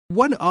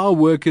What are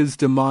workers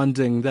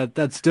demanding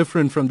that's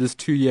different from this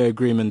 2-year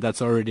agreement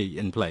that's already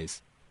in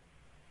place?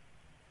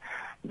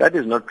 That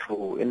is not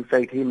true. In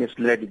fact, he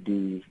misled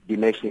the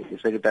nation, the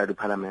Secretary of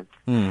Parliament.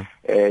 Mm.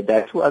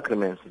 There are two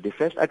agreements. The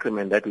first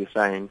agreement that we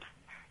signed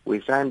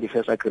the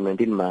first agreement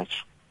in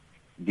March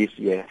this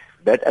year.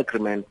 That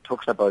agreement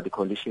talks about the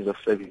conditions of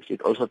service.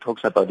 It also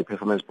talks about the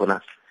performance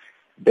bonus.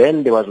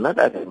 Then there was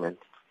another agreement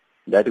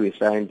that we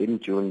signed in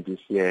June this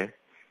year.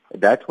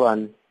 That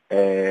one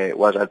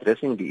was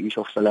addressing the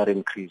issue of salary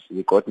increase.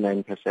 We got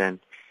 9%.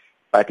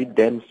 But it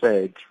then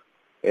said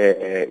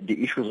the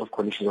issues of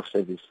conditions of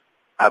service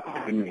are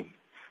continuing.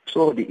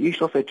 So the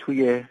issue of a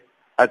 2-year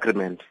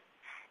agreement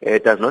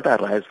does not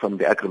arise from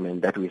the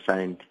agreement that we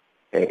signed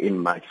in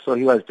March. So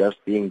he was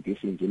just being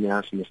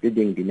disingenuous,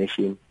 misleading the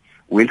nation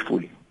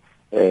willfully.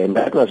 And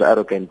that was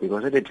arrogant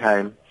because at the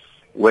time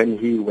when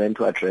he went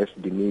to address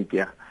the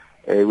media,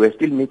 we were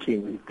still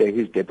meeting with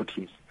his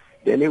deputies.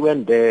 Then he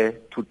went there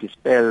to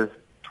dispel,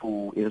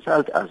 to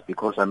insult us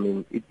because,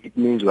 it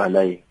means we are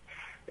lying.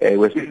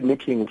 We're still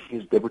meeting with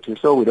his deputies,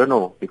 so we don't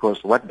know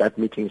because what that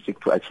meeting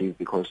seeks to achieve,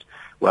 because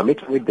we're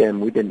meeting with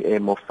them with an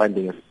aim of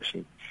finding a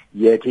solution.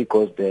 Yet he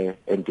goes there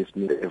and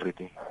dismisses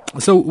everything.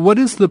 So what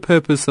is the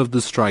purpose of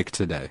the strike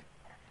today?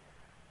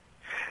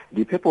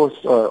 The purpose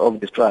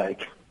of the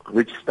strike,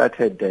 which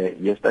started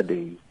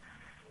yesterday,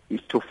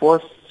 is to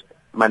force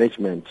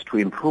management to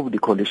improve the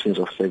conditions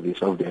of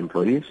service of the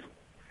employees,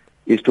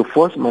 is to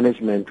force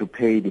management to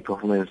pay the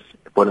performance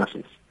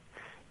bonuses,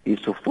 is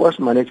to force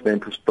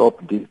management to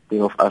stop this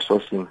thing of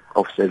outsourcing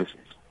of services,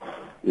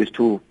 is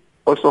to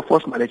also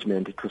force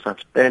management to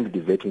suspend the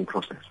vetting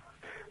process.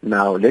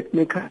 Now, let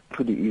me come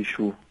to the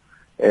issue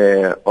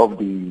of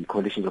the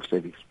conditions of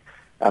service.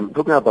 I'm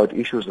talking about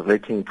issues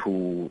relating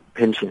to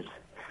pensions.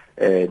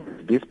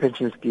 This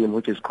pension scheme,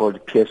 which is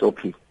called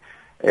PSOP,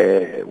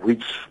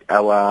 which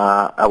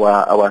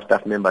our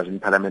staff members in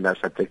Parliament are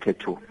subjected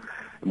to,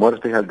 more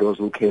especially those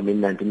who came in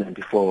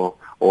 1994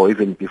 or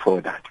even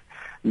before that.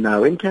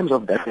 Now, in terms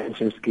of that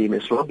pension scheme,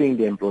 it's robbing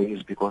the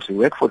employees because you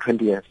work for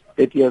 20 years,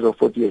 30 years or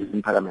 40 years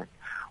in Parliament.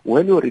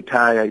 When you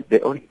retire, they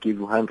only give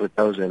you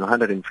 100,000,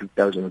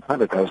 150,000,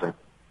 100,000.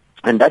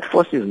 And that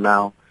forces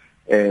now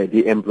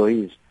the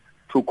employees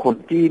to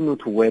continue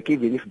to work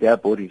even if their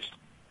bodies,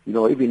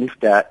 even if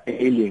they're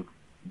ailing,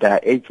 they're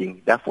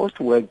aging, they're forced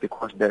to work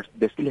because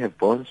they still have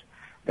bonds,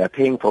 they're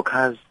paying for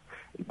cars,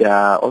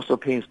 they're also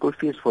paying school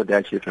fees for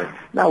their children.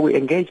 Now we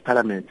engage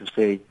Parliament to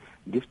say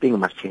this thing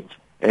must change,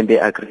 and they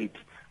agreed.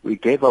 We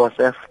gave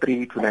ourselves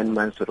 3 to 9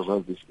 months to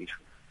resolve this issue.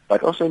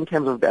 But also in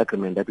terms of the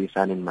agreement that we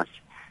signed in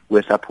March,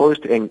 we're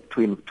supposed to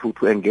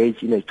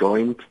engage in a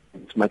joint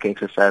benchmarking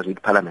exercise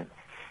with Parliament.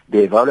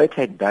 They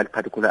violated that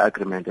particular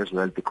agreement as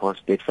well because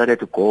they decided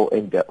to go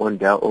on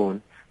their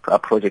own to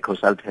approach a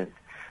consultant.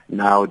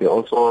 Now they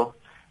also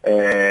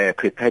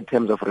prepared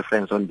terms of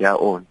reference on their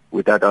own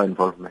without our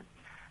involvement.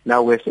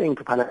 Now we're saying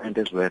to Parliament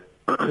as well,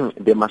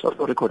 they must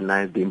also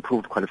recognize the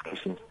improved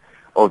qualifications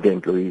of the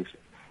employees.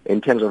 In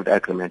terms of the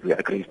agreement, we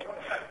agreed.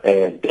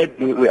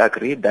 We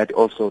agreed that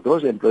also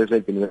those employees who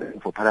have been working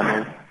for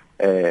Parliament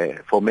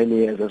for many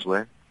years as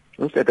well,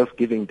 instead of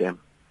giving them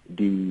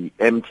the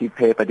empty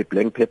paper, the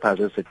blank papers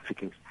or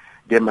certificates,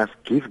 they must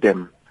give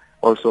them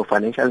also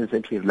financial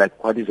incentives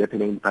like what is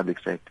happening in the public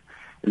sector.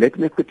 Let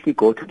me quickly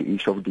go to the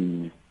issue of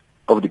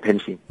the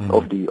pension,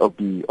 of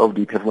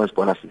the performance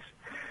bonuses.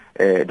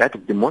 That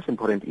is the most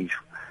important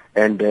issue.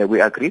 And we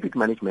agreed with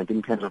management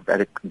in terms of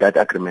that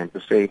agreement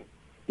to say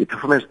the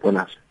performance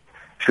bonus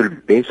should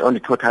be based on the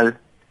total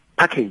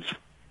package,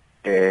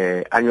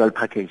 annual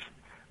package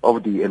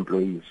of the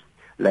employees,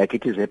 like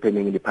it is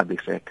happening in the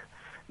public sector.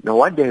 Now,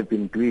 what they have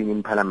been doing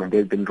in Parliament,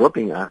 they've been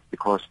robbing us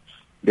because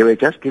they were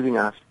just giving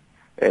us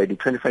the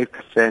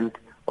 25%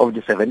 of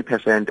the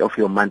 70% of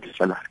your monthly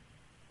salary.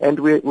 And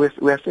we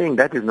are saying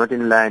that is not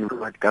in line with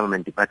what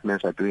government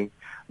departments are doing.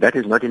 That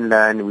is not in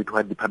line with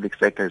what the public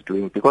sector is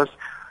doing. Because,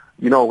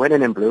 when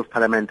an employee of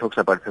Parliament talks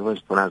about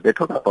performance bonus, they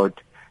talk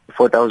about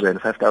 4,000,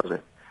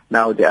 5,000.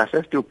 Now, they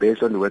assess you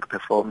based on the work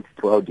performed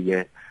throughout the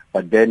year,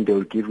 but then they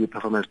will give you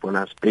performance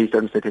bonus based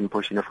on a certain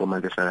portion of your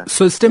monthly salary.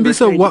 So,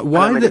 Stembiso,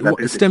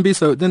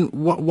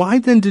 why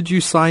then did you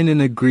sign an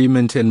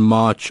agreement in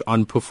March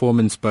on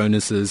performance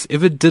bonuses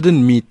if it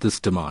didn't meet this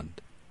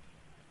demand?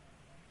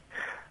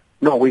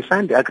 No, we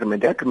signed the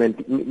agreement. The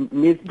agreement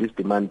meets this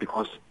demand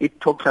because it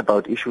talks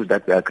about issues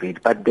that we agreed,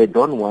 but they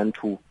don't want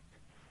to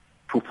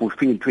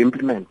fulfill, to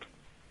implement.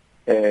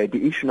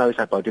 The issue now is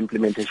about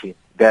implementation.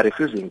 They are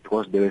refusing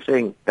because they're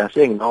saying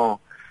no,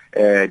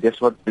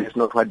 that's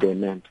not what they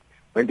meant.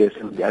 When they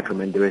signed the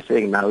agreement, they were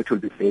saying now it will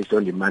be based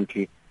on the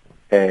monthly,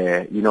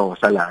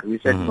 salary. We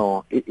said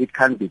no, it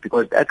can't be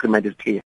because the agreement is clear.